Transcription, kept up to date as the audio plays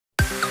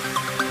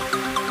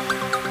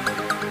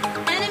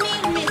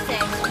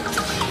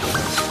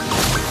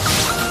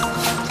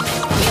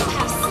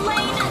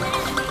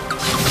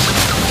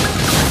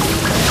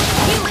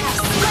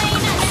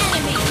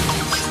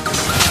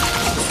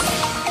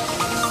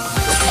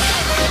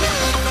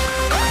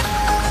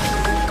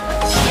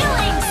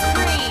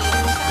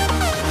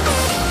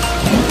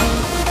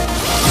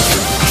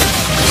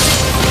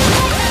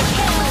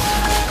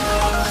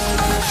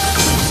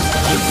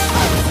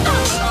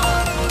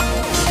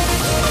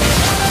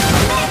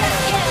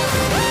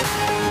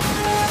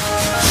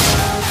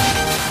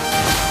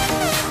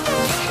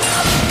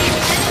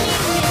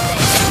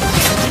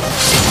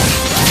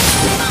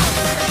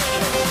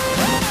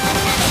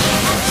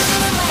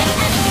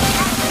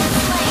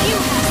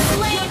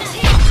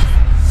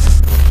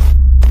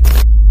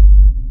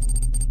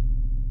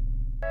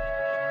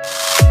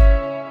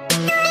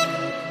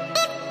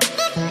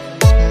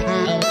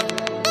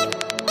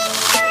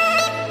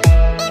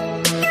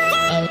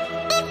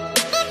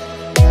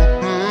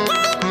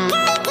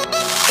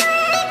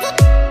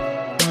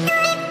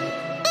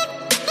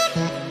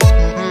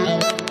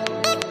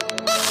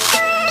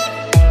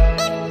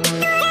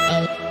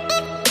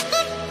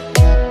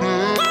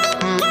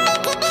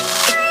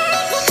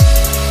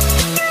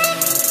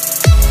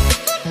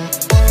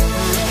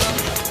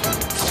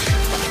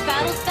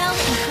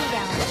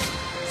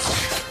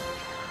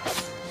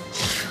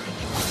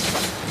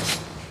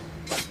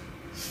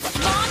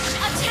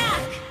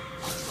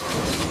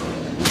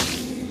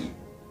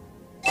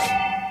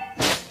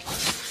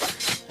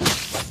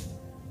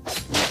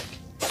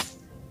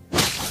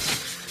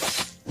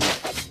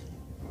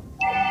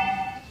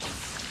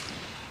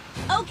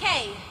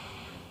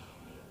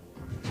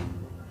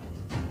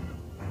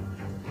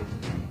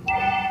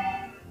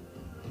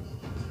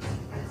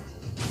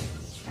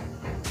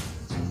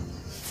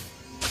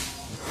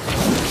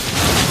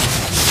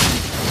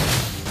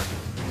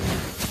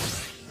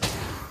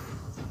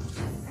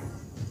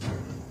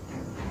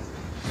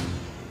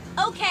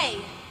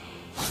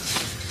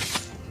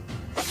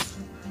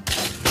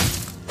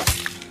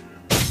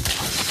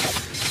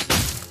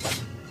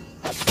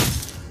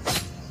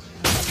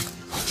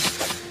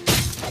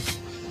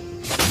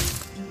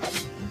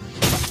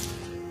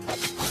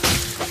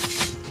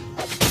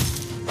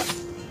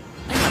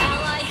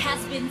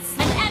An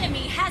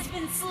enemy has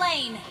been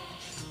slain.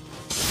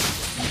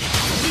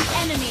 The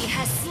enemy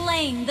has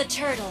slain the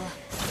turtle.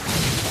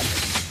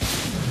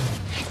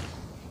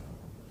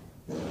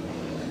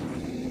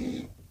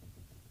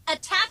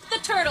 Attack the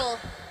turtle.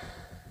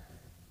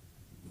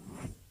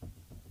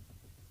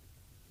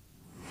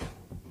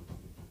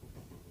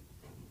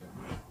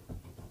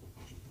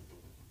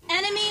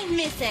 Enemy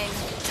missing.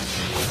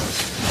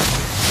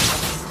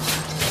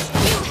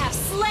 You have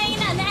slain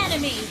an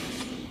enemy.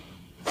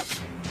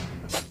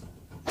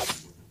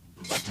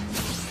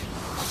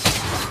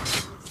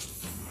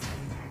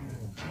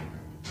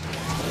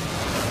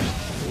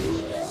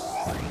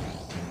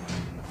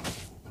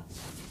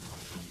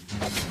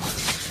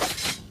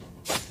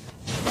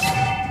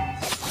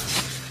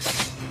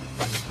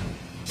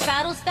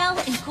 Battle spell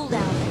in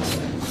cooldown.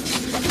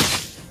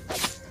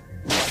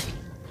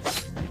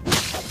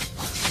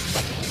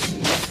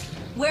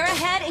 We're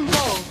ahead in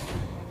gold.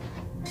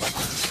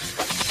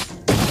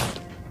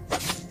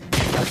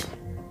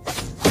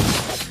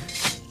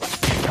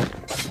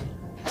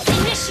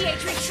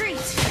 Initiate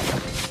retreat.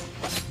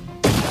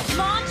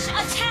 Launch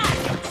attack.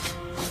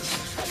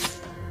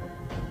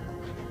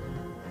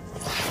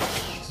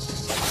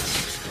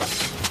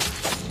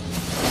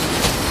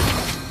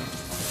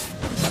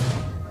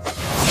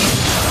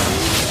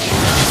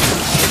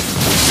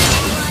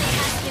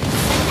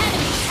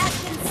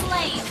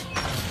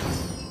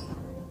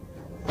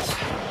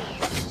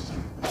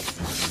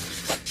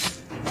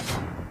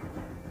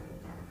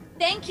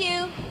 Thank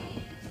you.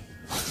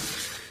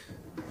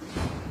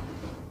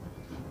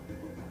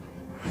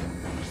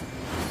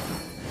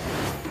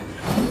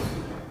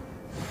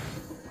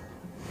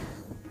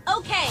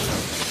 Okay.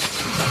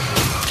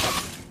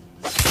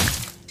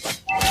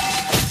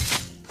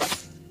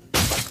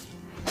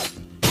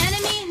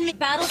 Enemy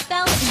battle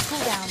spell in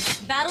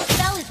cooldown. Battle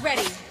spell is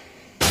ready.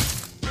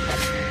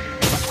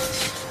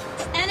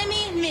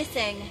 Enemy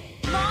missing.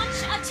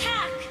 Launch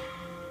attack.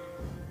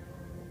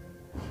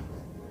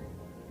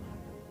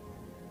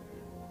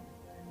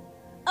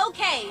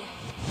 Okay.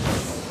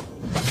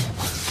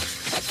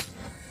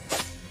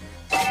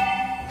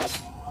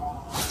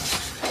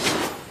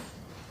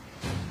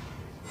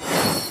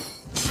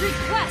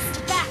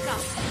 Request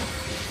backup.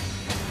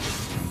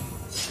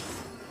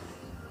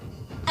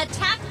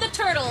 Attack the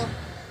turtle.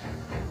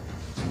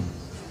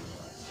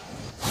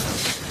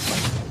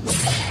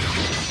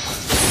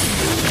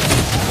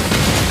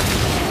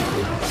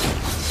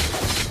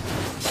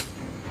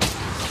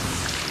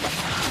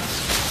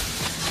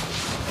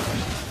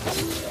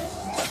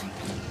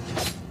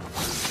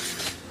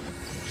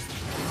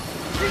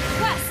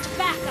 Request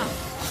backup.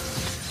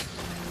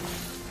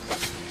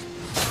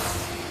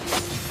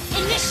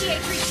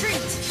 Initiate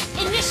retreat.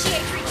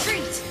 Initiate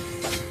retreat.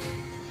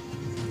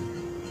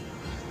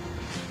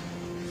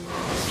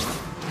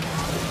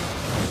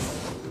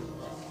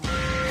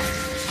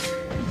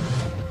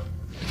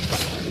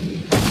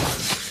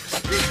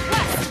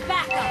 Request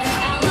backup. An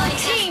ally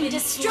team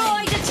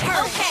destroyed a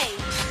turret. Okay.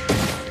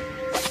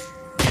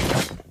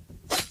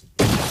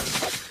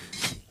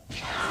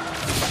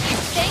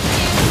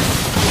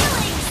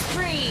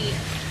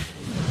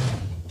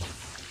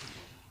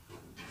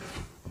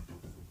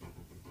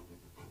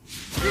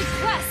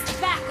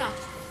 Request backup.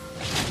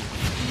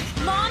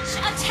 Launch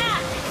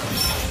attack.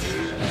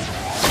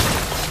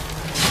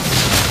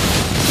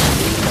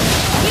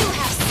 You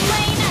have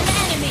slain an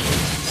enemy.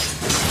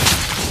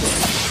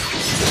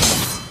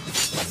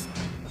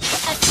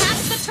 Attack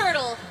the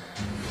turtle.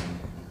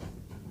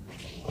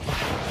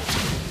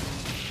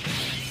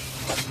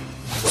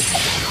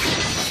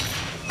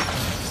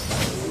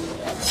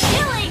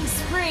 Killing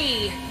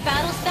spree.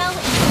 Battle spell in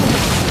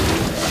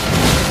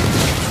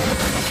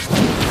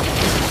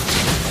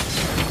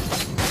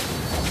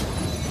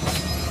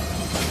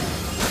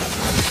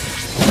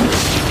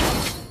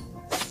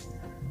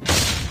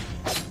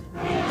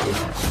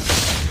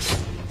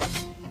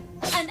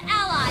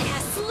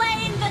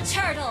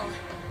turtle.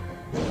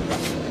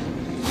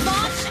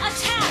 Launch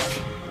attack.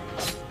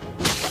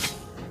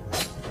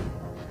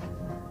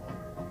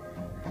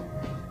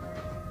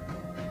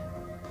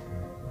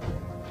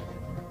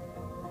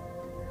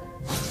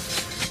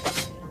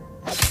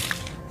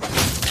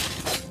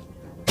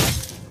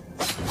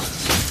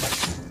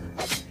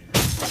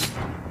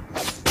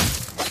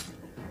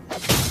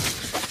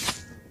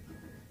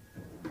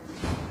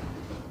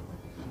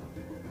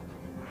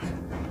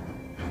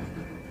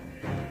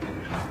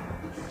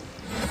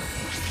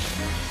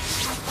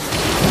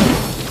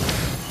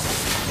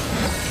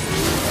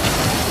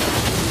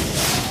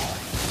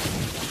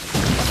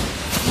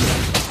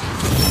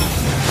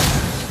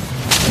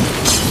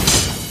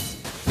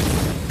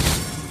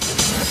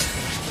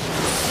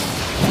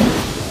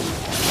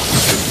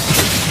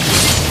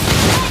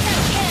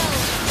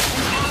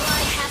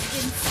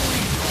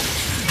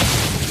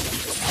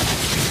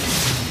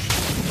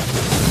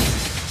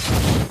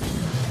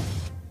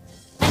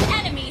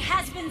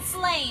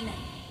 Slain.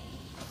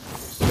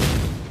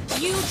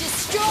 You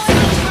destroyed the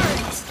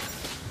turret.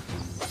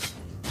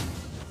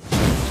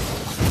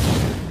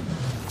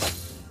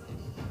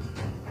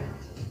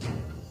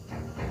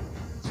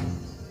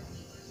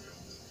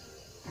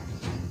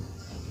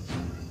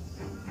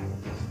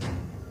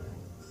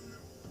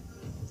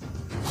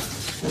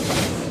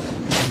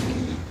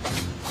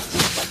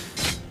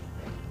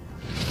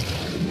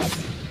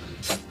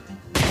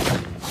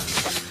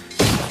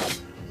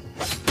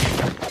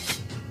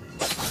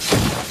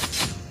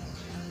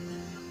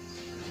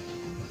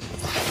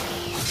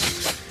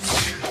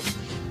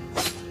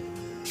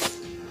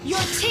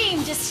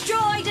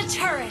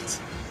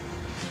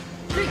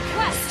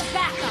 Request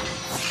backup.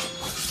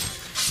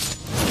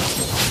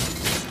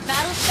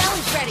 Battle spell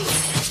is ready.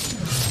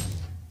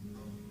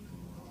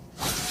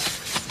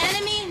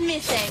 Enemy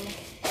missing.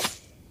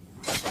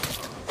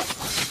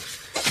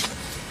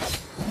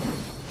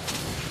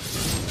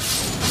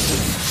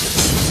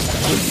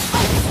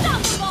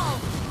 Unstoppable!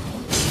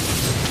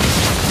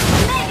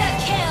 Mega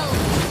kill!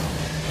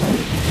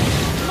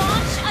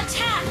 Launch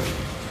attack!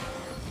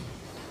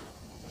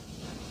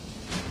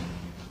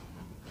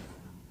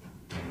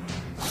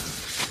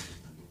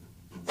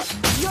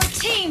 Your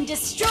team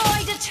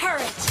destroyed a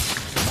turret!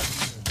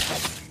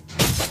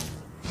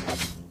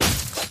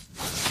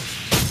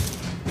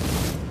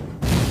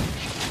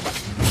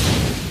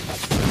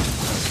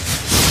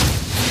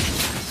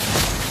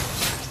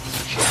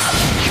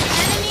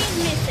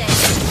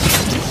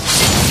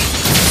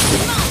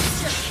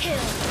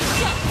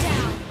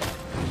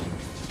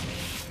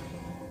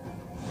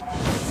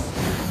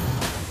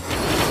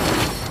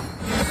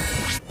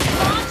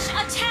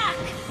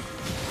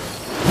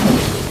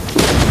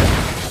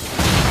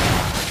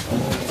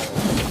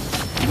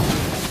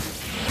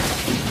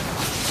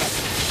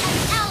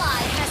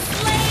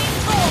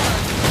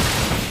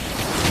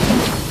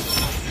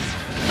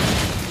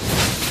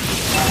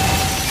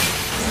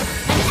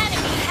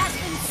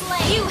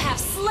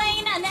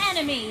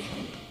 Enemy.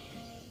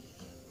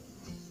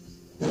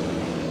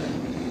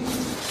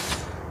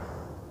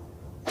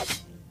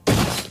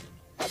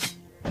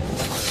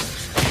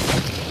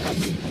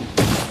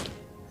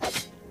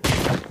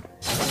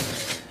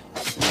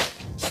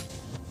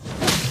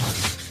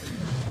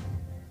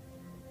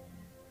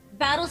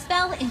 Battle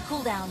spell in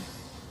cooldown.